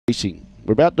Racing.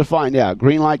 We're about to find out.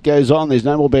 Green light goes on. There's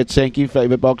no more bets. Thank you.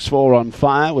 Favourite box 4 on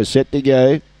fire. We're set to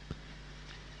go.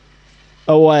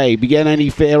 Away. Began Any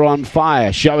Fair on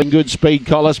fire. Showing good speed.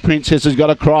 Collis Princess has got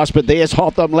a cross, but there's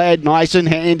Hotham Lad. Nice and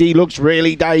handy. Looks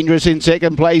really dangerous in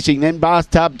second placing. Then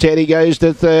Bathtub Teddy goes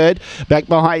to third. Back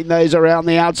behind those around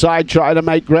the outside. Trying to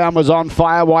make ground was on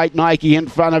fire. White Nike in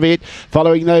front of it.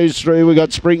 Following those through, we've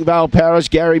got Springvale Paris.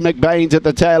 Gary McBain's at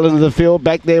the tail end of the field.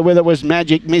 Back there with it was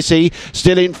Magic Missy.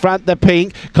 Still in front, the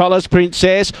pink. Collis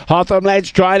Princess. Hotham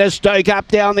Lad's trying to stoke up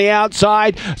down the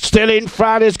outside. Still in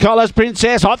front is Collis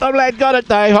Princess. Hotham Lad got it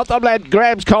though. Hotham Lad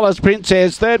grabs Collis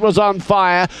Princess. Third was on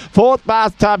fire. Fourth,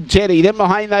 Bathtub Teddy. Then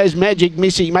behind those, Magic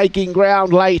Missy making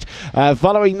ground late.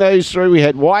 Following those through, we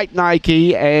had White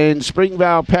Nike and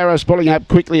Springvale Paris pulling up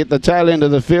quickly at the tail end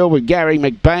of the field with Gary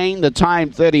McBain. The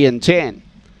time 30 and 10.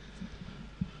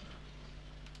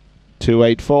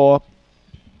 284.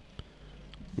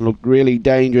 Looked really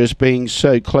dangerous being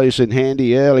so close and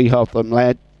handy early, Hotham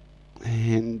Lad.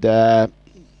 And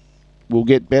we'll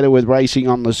get better with racing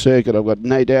on the circuit. I've got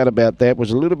no doubt about that.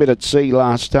 Was a little bit at sea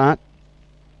last start.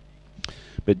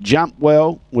 But jumped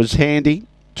well, was handy.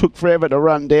 Took forever to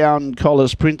run down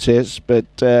Collis Princess, but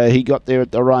he got there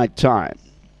at the right time.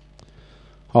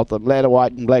 Hotham Lad, a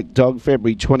white and black dog,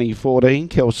 February 2014.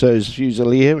 Kelso's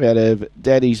Fusilier out of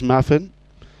Daddy's Muffin.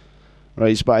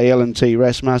 Raced by L&T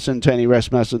Rasmussen. Tony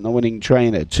Rasmussen, the winning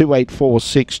trainer.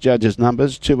 2846 judges'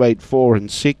 numbers, 284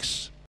 and 6.